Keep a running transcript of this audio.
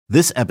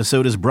This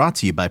episode is brought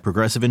to you by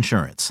Progressive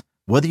Insurance.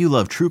 Whether you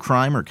love true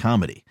crime or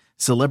comedy,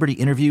 celebrity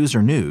interviews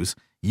or news,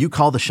 you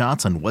call the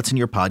shots on what's in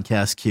your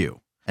podcast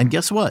queue. And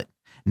guess what?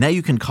 Now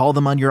you can call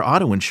them on your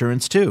auto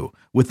insurance too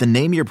with the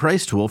Name Your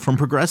Price tool from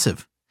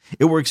Progressive.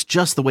 It works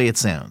just the way it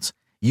sounds.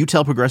 You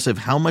tell Progressive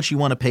how much you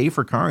want to pay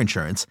for car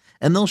insurance,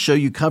 and they'll show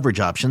you coverage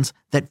options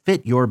that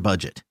fit your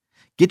budget.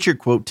 Get your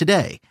quote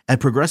today at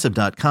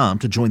Progressive.com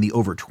to join the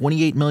over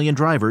 28 million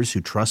drivers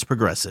who trust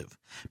Progressive.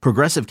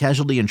 Progressive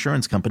Casualty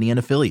Insurance Company and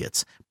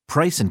Affiliates.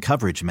 Price and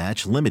coverage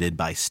match limited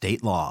by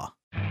state law.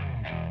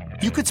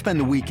 You could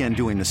spend the weekend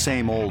doing the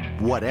same old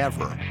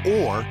whatever,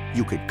 or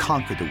you could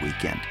conquer the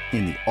weekend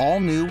in the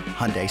all-new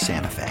Hyundai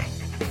Santa Fe.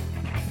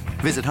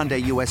 Visit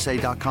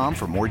HyundaiUSA.com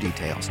for more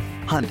details.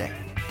 Hyundai,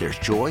 there's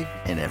joy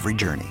in every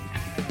journey.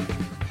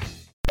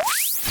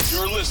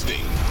 You're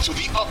listening to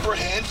the Upper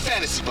Hand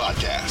Fantasy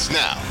Podcast.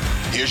 Now,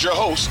 here's your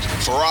host,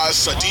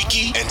 Faraz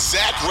Siddiqui and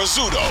Zach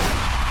Rizzuto.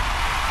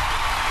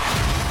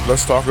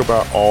 Let's talk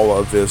about all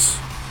of this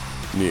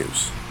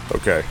news.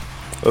 Okay,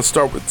 let's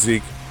start with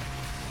Zeke,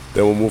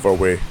 then we'll move our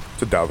way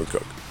to Dalvin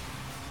Cook.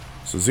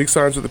 So Zeke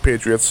signs with the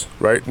Patriots,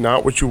 right?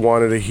 Not what you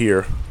wanted to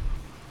hear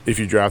if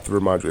you drafted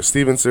Ramondre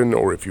Stevenson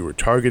or if you were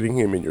targeting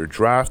him in your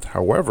draft.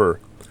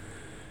 However,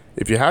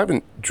 if you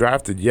haven't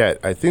drafted yet,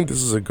 I think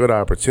this is a good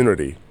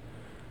opportunity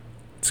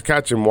to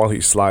catch him while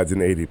he slides in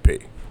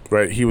ADP,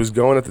 right? He was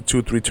going at the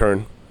 2-3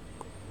 turn.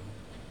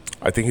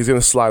 I think he's going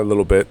to slide a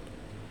little bit.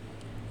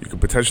 You could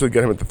potentially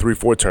get him at the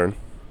 3-4 turn,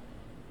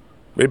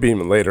 maybe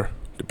even later,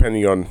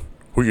 depending on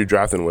who you're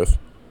drafting with.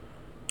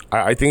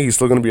 I think he's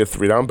still going to be a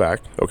 3-down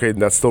back. Okay,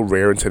 and that's still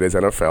rare in today's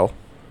NFL.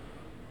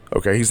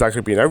 Okay, he's not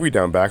going to be an every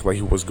down back like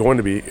he was going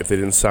to be if they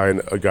didn't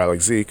sign a guy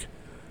like Zeke.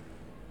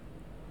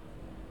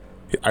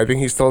 I think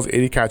he still has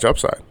 80 catch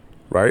upside,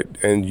 right?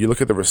 And you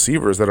look at the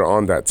receivers that are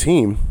on that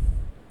team,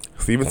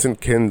 Stevenson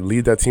can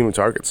lead that team in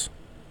targets,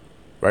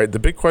 right? The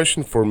big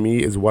question for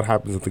me is what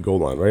happens at the goal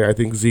line, right? I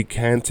think Zeke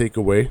can take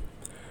away,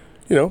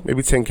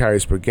 maybe 10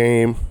 carries per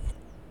game.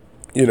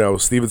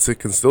 Stevenson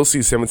can still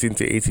see 17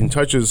 to 18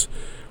 touches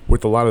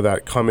with a lot of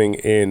that coming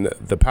in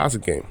the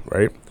passing game,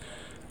 right?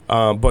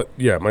 But,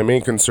 yeah, my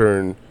main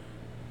concern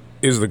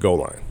is the goal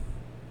line,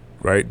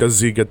 right? Does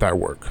Zeke get that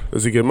work?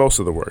 Does he get most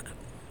of the work?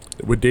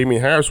 When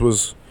Damian Harris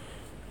was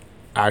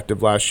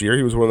active last year,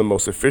 he was one of the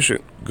most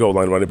efficient goal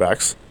line running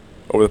backs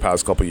over the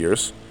past couple of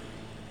years.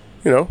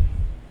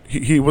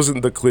 He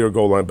wasn't the clear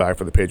goal line back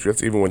for the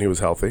Patriots, even when he was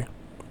healthy.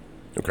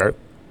 Okay?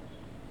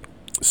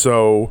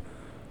 So,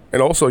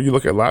 and also you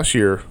look at last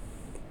year,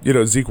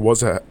 Zeke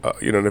was an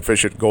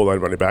efficient goal line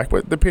running back,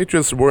 but the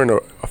Patriots weren't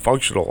a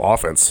functional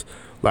offense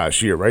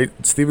last year, right?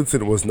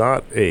 Stevenson was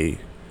not a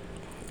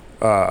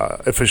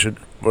efficient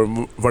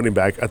running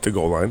back at the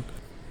goal line,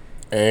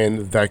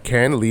 and that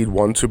can lead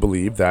one to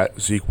believe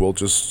that Zeke will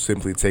just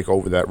simply take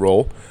over that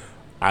role.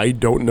 I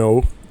don't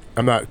know.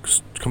 I'm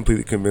not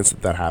completely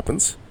convinced that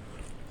happens,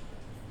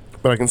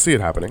 but I can see it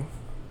happening,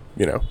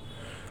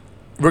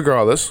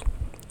 Regardless,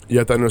 you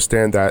have to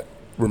understand that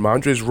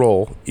Ramondre's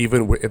role,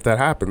 even if that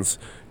happens,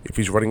 if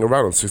he's running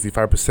around on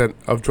 65%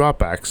 of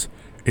dropbacks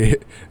and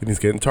he's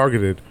getting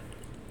targeted,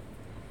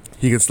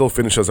 he can still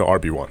finish as an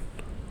RB1.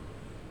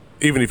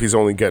 Even if he's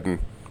only getting,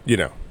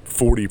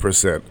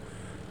 40%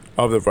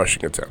 of the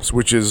rushing attempts,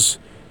 which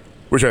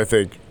I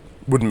think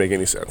wouldn't make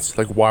any sense.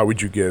 Like, why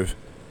would you give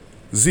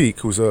Zeke,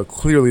 who's a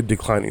clearly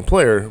declining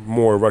player,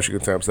 more rushing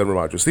attempts than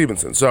Ramondre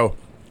Stevenson? So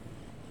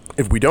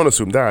if we don't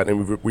assume that,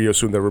 and we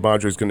assume that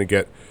Ramondre is going to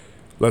get,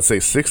 let's say,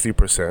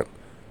 60%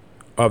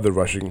 of the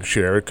rushing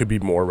share, it could be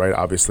more, right,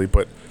 obviously,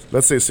 but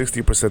let's say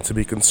 60% to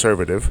be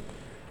conservative,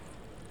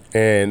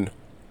 and,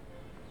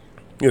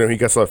 he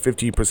gets a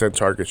 15%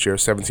 target share,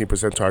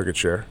 17% target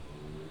share,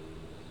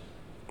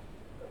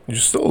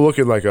 he's still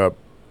looking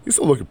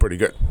pretty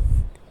good,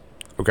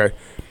 okay?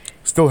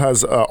 Still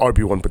has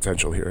RB1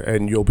 potential here,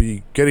 and you'll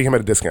be getting him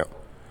at a discount,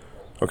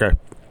 okay?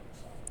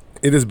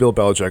 It is Bill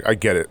Belichick, I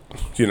get it,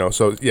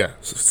 so yeah,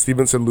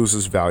 Stevenson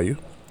loses value,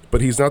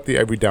 but he's not the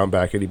every down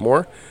back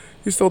anymore.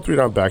 He's still a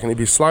 3-down back, and if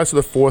he slides to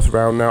the 4th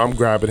round now, I'm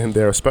grabbing him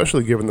there,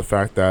 especially given the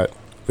fact that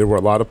there were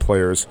a lot of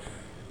players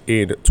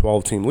in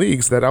 12-team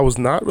leagues that I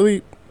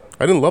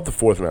didn't love the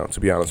 4th round, to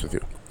be honest with you.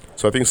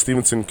 So I think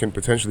Stevenson can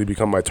potentially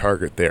become my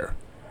target there.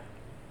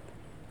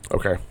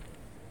 Okay.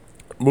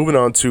 Moving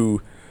on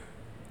to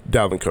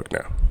Dalvin Cook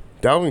now.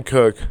 Dalvin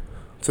Cook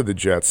to the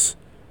Jets.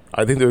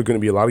 I think there are going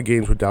to be a lot of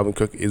games where Dalvin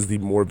Cook is the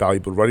more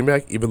valuable running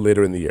back, even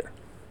later in the year.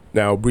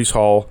 Now, Breece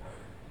Hall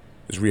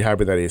is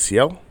rehabbing that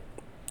ACL.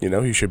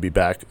 He should be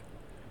back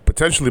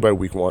potentially by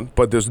week 1,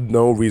 but there's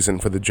no reason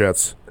for the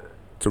Jets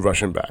to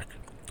rush him back.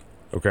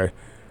 Okay?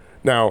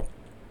 Now,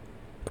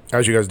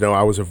 as you guys know,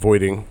 I was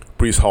avoiding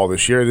Breece Hall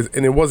this year,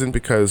 and it wasn't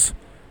because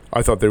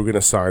I thought they were going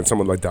to sign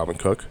someone like Dalvin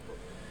Cook,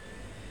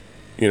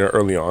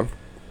 early on.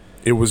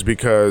 It was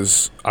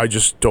because I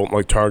just don't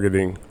like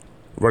targeting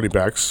running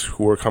backs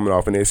who are coming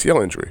off an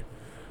ACL injury.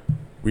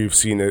 We've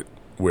seen it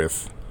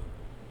with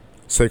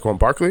Saquon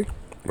Barkley,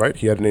 right?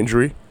 He had an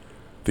injury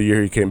the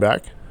year he came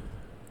back,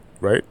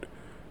 right?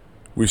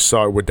 We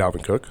saw it with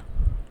Dalvin Cook,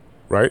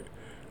 right?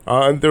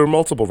 And there were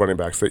multiple running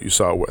backs that you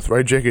saw it with,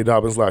 right? J.K.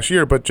 Dobbins last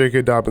year, but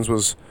J.K. Dobbins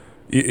was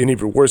an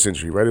even worse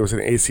injury, right? It was an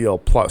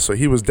ACL plus, so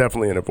he was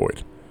definitely in a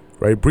void,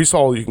 right? Breece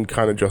Hall, you can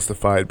kind of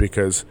justify it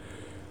because,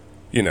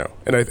 and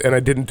I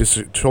didn't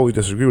totally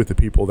disagree with the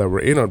people that were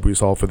in on Breece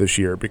Hall for this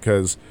year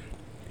because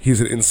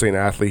he's an insane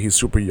athlete. He's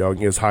super young.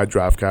 He has high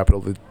draft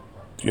capital,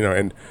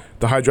 and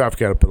the high draft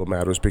capital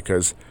matters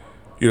because,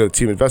 the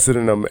team invested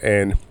in him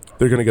and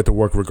they're going to get to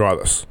work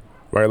regardless,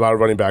 right? A lot of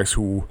running backs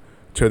who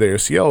tear their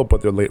ACL,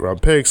 but they're late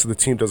round picks, so the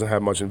team doesn't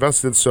have much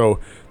invested, so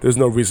there's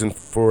no reason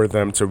for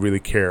them to really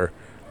care,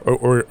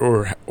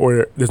 or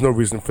there's no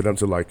reason for them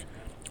to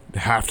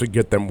have to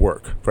get them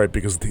work, right?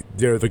 Because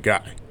they're the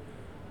guy.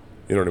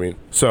 You know what I mean?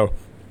 So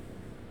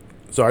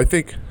I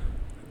think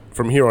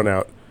from here on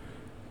out,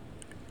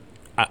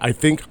 I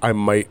think I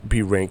might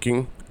be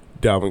ranking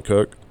Dalvin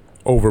Cook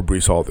over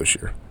Breece Hall this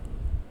year.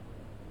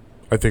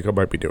 I think I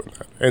might be doing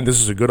that. And this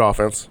is a good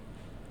offense.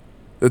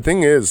 The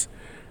thing is,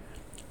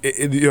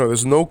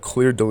 there's no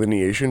clear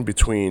delineation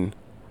between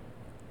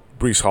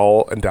Breece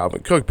Hall and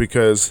Dalvin Cook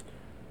because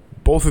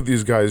both of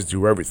these guys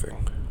do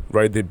everything,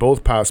 right? They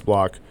both pass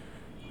block.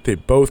 They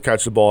both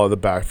catch the ball out of the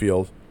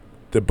backfield.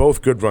 They're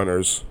both good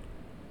runners.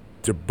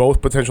 They're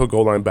both potential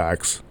goal line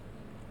backs.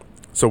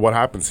 So what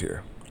happens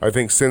here? I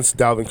think since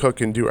Dalvin Cook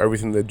can do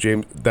everything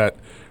that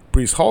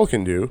Breece Hall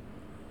can do,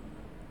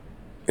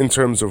 in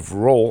terms of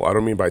role, I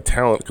don't mean by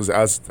talent, because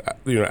as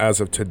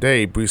of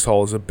today, Breece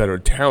Hall is a better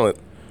talent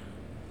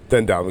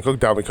than Dalvin Cook.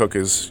 Dalvin Cook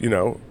is,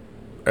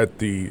 at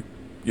the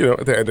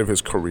end of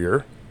his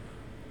career,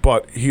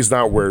 but he's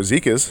not where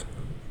Zeke is,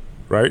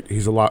 right?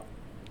 He's a lot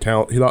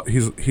talent.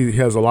 He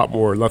has a lot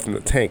more left in the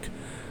tank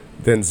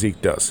than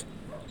Zeke does.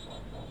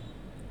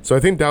 So I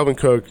think Dalvin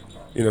Cook,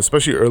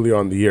 especially early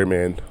on in the year,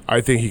 man,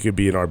 I think he could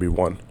be an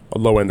RB1, a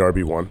low-end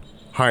RB1,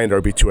 high-end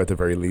RB2 at the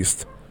very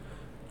least.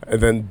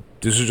 And then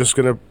this is just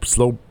going to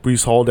slow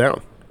Breece Hall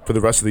down for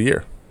the rest of the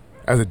year.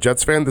 As a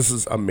Jets fan, this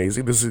is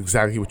amazing. This is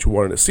exactly what you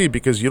wanted to see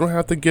because you don't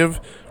have to give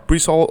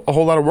Breece Hall a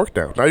whole lot of work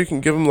now. Now you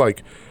can give him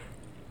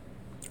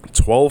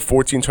 12,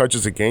 14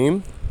 touches a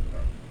game,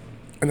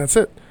 and that's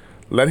it.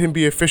 Let him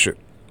be efficient,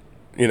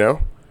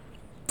 and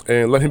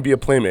let him be a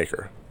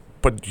playmaker.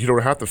 But you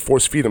don't have to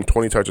force feed him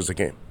 20 touches a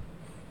game.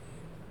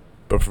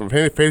 But from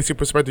a fantasy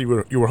perspective,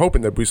 you were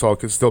hoping that Breece Hall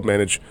could still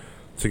manage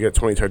to get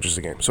 20 touches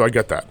a game. So I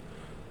get that.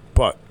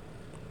 But,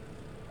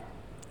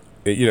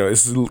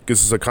 this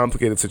is a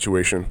complicated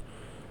situation.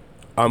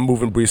 I'm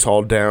moving Breece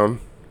Hall down,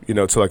 to a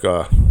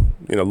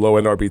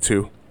low-end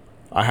RB2.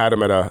 I had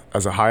him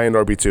as a high-end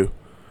RB2.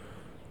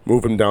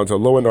 Move him down to a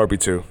low-end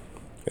RB2.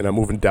 And I'm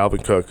moving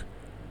Dalvin Cook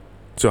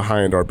to a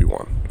high-end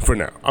RB1 for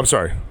now. I'm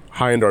sorry,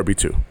 high-end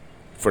RB2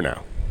 for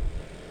now.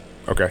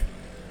 Okay?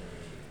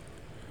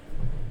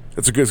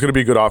 It's going to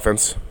be a good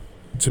offense.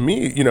 To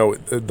me,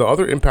 the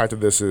other impact of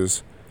this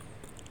is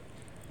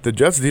the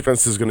Jets'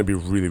 defense is going to be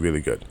really,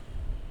 really good.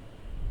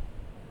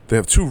 They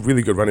have two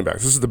really good running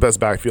backs. This is the best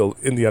backfield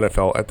in the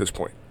NFL at this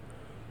point.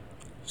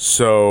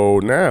 So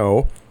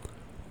now,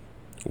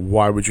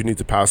 why would you need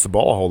to pass the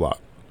ball a whole lot?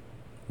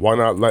 Why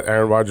not let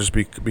Aaron Rodgers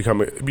be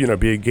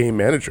a game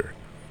manager?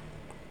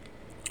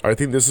 I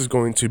think this is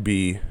going to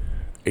be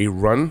a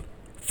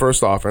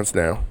run-first offense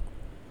now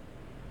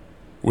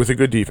with a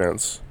good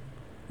defense,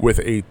 with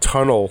a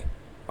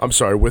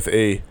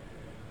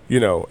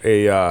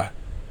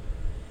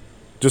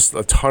just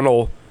a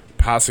tunnel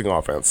passing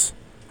offense,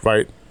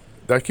 right?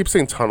 I keep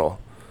saying tunnel.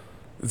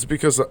 It's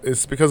because of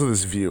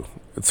this view.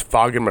 It's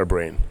fog in my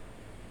brain.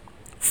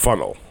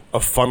 Funnel. A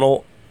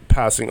funnel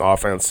passing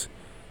offense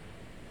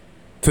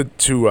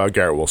to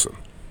Garrett Wilson,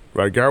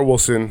 right? Garrett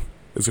Wilson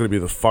is going to be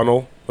the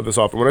funnel of this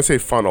offense. When I say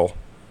funnel,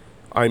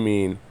 I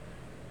mean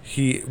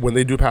when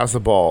they do pass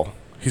the ball,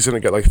 he's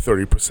going to get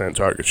 30%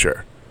 target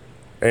share.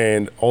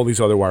 And all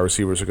these other wide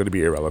receivers are going to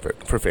be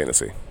irrelevant for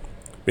fantasy.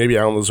 Maybe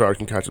Allen Lazard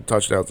can catch up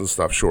touchdowns and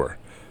stuff, sure.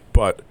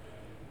 But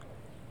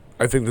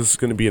I think this is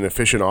going to be an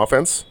efficient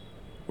offense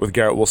with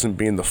Garrett Wilson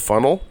being the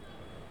funnel.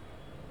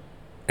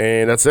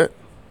 And that's it.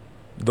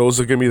 Those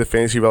are going to be the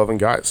fantasy relevant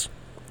guys.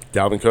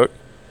 Dalvin Cook,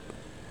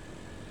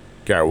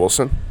 Garrett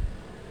Wilson,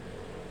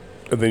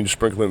 and then you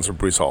sprinkle in some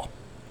Breece Hall.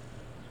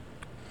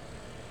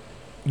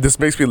 This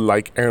makes me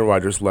like Aaron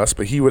Rodgers less,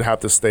 but he would have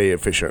to stay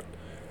efficient,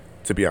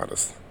 to be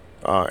honest.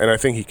 And I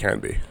think he can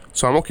be.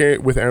 So I'm okay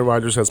with Aaron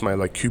Rodgers as my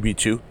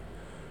QB2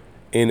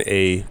 in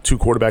a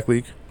 2-quarterback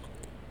league,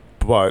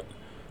 but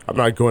I'm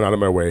not going out of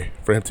my way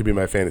for him to be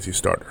my fantasy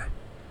starter.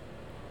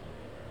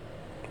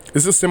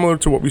 This is similar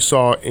to what we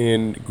saw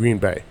in Green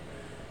Bay,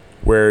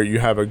 where you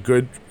have a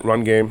good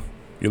run game.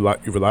 You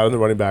relied on the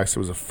running backs. It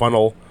was a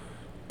funnel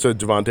to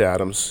Devontae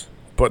Adams.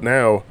 But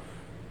now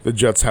the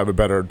Jets have a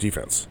better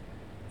defense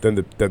than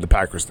the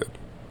Packers did.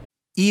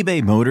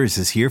 eBay Motors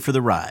is here for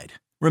the ride.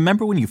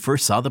 Remember when you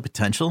first saw the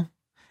potential?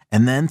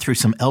 And then through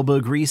some elbow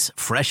grease,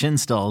 fresh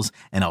installs,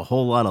 and a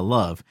whole lot of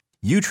love,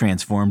 you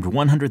transformed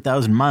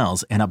 100,000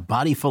 miles and a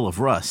body full of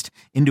rust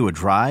into a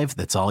drive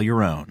that's all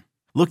your own.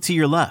 Look to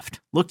your left.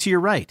 Look to your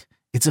right.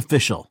 It's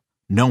official.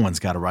 No one's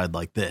got a ride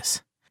like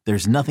this.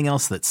 There's nothing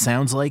else that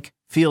sounds like,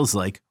 feels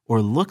like,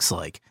 or looks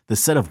like the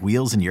set of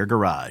wheels in your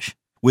garage.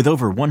 With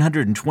over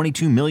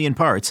 122 million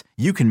parts,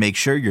 you can make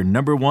sure your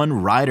number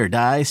one ride or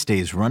die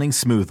stays running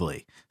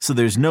smoothly, so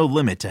there's no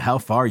limit to how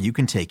far you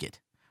can take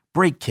it.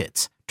 Brake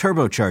kits,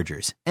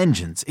 turbochargers,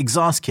 engines,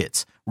 exhaust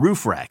kits,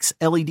 roof racks,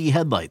 LED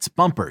headlights,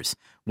 bumpers,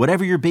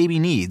 whatever your baby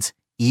needs,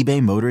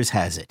 eBay Motors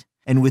has it.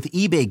 And with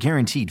eBay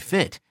Guaranteed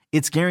Fit,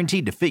 it's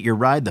guaranteed to fit your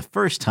ride the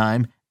first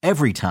time,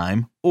 every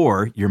time,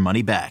 or your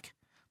money back.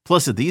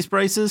 Plus, at these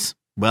prices,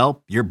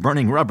 well, you're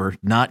burning rubber,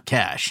 not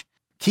cash.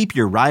 Keep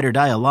your ride or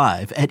die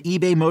alive at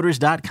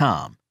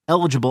ebaymotors.com.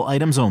 Eligible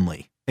items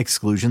only.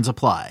 Exclusions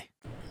apply.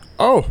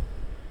 Oh,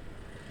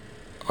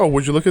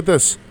 would you look at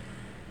this?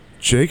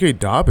 J.K.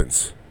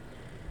 Dobbins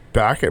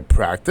back at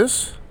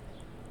practice?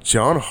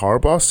 John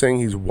Harbaugh saying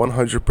he's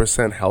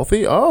 100%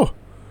 healthy? Oh,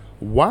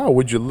 wow,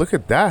 would you look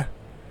at that?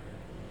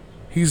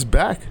 He's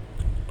back.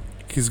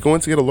 He's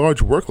going to get a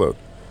large workload.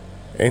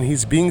 And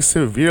he's being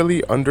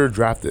severely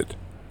underdrafted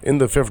in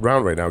the 5th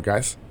round right now,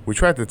 guys. We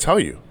tried to tell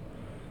you.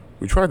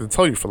 We tried to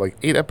tell you for like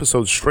 8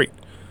 episodes straight.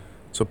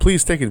 So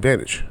please take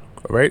advantage,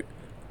 all right?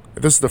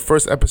 If this is the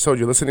first episode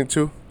you're listening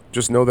to,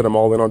 just know that I'm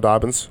all in on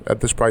Dobbins at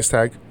this price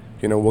tag.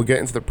 You know, we'll get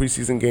into the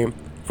preseason game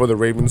for the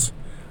Ravens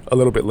a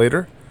little bit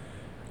later.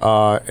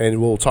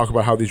 And we'll talk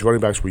about how these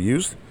running backs were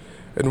used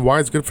and why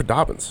it's good for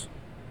Dobbins.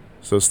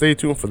 So stay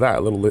tuned for that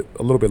a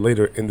little bit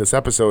later in this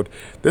episode.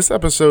 This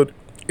episode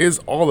is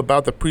all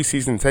about the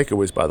preseason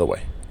takeaways, by the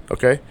way.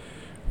 Okay?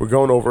 We're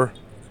going over,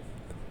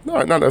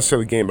 not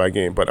necessarily game by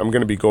game, but I'm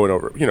going to be going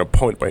over,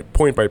 point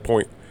by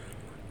point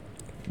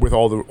with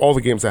all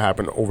the games that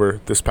happened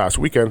over this past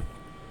weekend,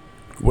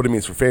 what it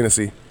means for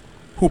fantasy,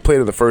 who played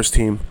on the first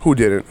team, who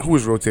didn't, who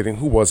was rotating,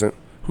 who wasn't,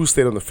 who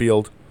stayed on the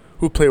field,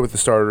 who played with the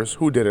starters,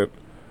 who didn't.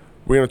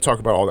 We're going to talk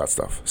about all that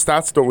stuff.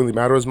 Stats don't really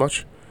matter as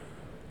much.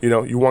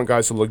 You want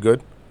guys to look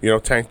good.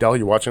 Tank Dell,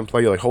 you watch him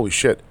play, you're like, holy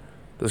shit,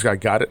 this guy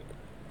got it,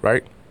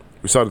 right?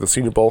 We saw it at the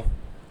Senior Bowl.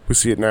 We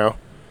see it now.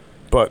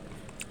 But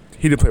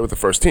he didn't play with the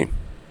first team,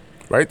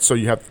 right? So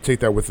you have to take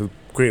that with a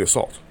grain of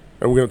salt.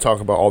 And we're going to talk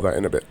about all that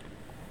in a bit.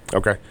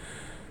 Okay.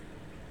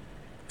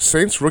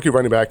 Saints rookie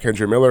running back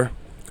Kendre Miller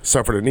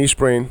suffered a knee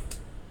sprain.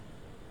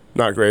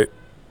 Not great.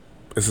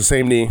 It's the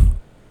same knee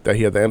that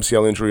he had the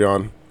MCL injury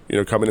on,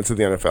 coming into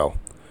the NFL.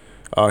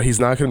 He's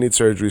not going to need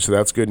surgery, so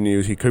that's good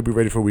news. He could be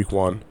ready for week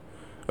 1,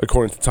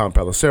 according to Tom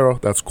Pelissero.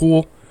 That's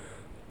cool.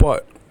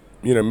 But,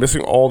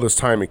 missing all this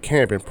time in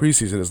camp and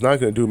preseason is not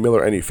going to do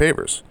Miller any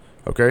favors,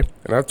 okay?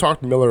 And I've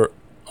talked Miller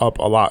up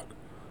a lot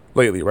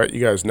lately, right? You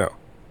guys know.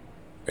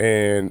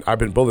 And I've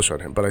been bullish on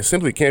him, but I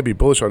simply can't be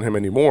bullish on him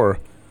anymore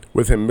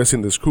with him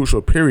missing this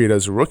crucial period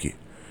as a rookie,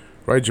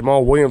 right?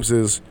 Jamal Williams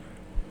is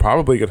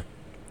probably going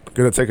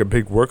to take a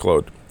big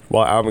workload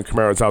while Alvin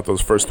Kamara's out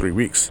those first 3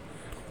 weeks.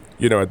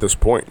 At this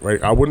point, right?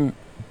 I wouldn't,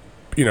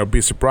 be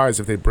surprised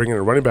if they bring in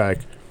a running back,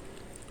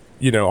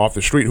 off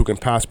the street who can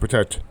pass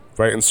protect,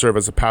 right, and serve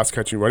as a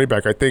pass-catching running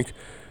back. I think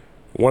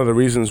one of the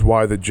reasons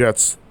why the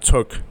Jets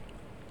took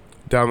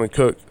Dalvin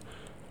Cook,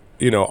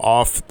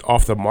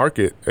 off the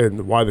market,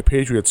 and why the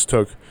Patriots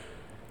took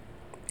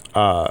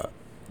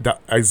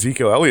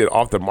Ezekiel Elliott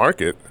off the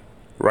market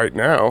right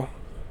now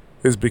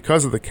is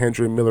because of the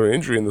Kendre Miller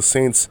injury, and the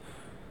Saints,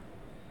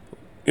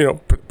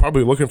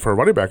 probably looking for a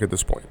running back at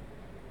this point.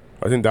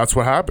 I think that's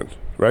what happened,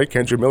 right?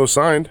 Kendre Miller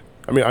signed.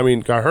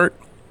 Got hurt,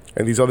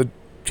 and these other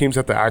teams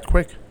have to act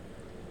quick.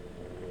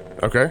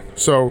 Okay,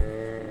 so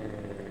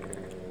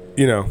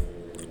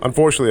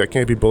unfortunately, I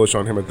can't be bullish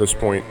on him at this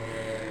point.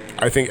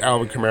 I think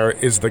Alvin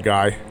Kamara is the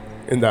guy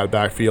in that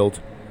backfield.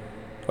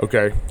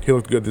 Okay, he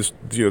looked good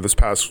this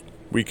past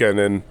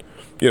weekend, and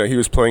he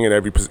was playing in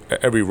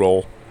every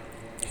role.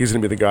 He's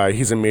gonna be the guy.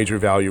 He's a major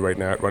value right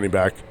now at running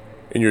back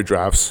in your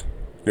drafts.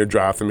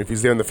 Draft him if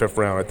he's there in the 5th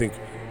round. I think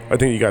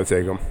you got to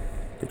take him.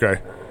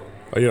 Okay,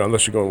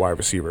 unless you're going wide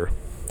receiver,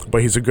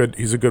 but he's a good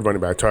running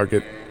back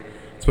target,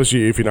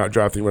 especially if you're not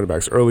drafting running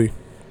backs early.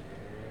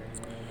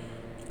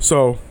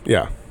 So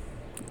yeah,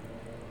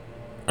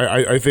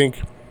 I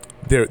think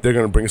they're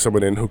going to bring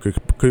someone in who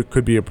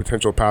could be a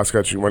potential pass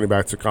catching running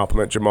back to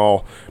complement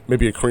Jamal,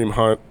 maybe a Kareem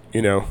Hunt.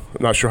 I'm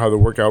not sure how the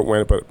workout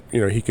went, but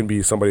he can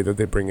be somebody that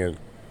they bring in.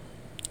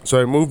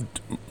 So I moved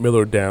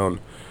Miller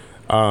down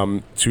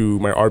to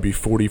my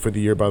RB40 for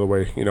the year. By the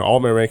way, all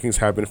my rankings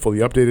have been fully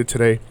updated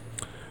today.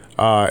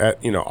 At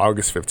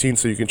August 15th,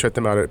 so you can check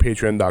them out at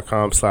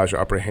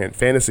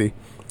patreon.com/upperhandfantasy.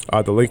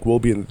 The link will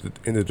be in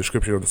the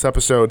description of this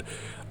episode.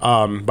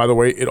 By the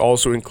way, it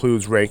also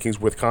includes rankings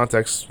with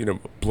context,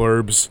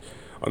 blurbs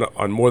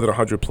on more than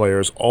 100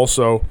 players.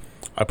 Also,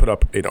 I put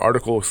up an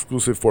article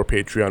exclusive for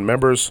Patreon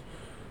members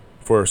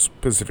for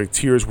specific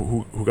tiers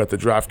who got the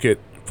draft kit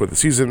for the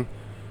season.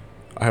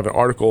 I have an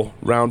article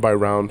round by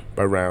round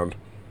by round,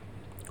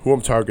 who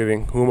I'm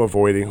targeting, who I'm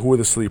avoiding, who are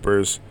the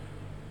sleepers,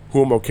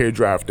 who I'm okay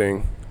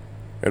drafting,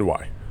 and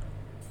why.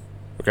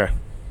 Okay.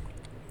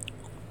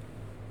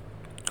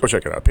 Go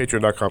check it out.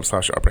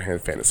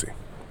 Patreon.com/upperhandfantasy.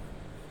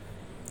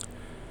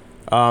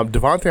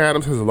 Devontae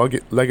Adams has a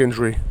leg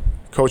injury.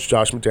 Coach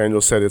Josh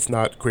McDaniels said it's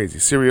not crazy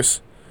serious.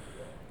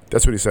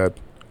 That's what he said.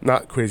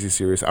 not crazy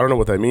serious. I don't know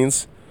what that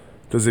means.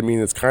 Does it mean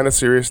it's kind of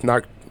serious,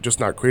 not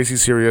crazy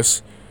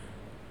serious?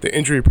 The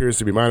injury appears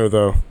to be minor,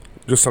 though.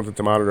 Just something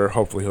to monitor.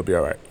 Hopefully he'll be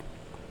all right.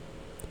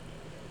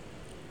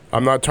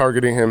 I'm not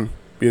targeting him,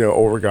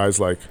 over guys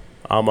like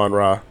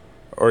Amon-Ra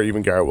or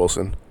even Garrett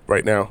Wilson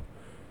right now.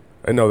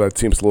 I know that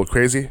seems a little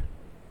crazy,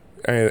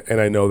 and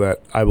I know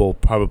that I will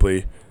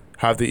probably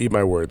have to eat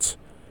my words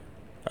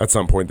at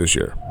some point this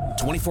year.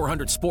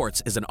 2400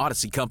 Sports is an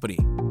Odyssey company.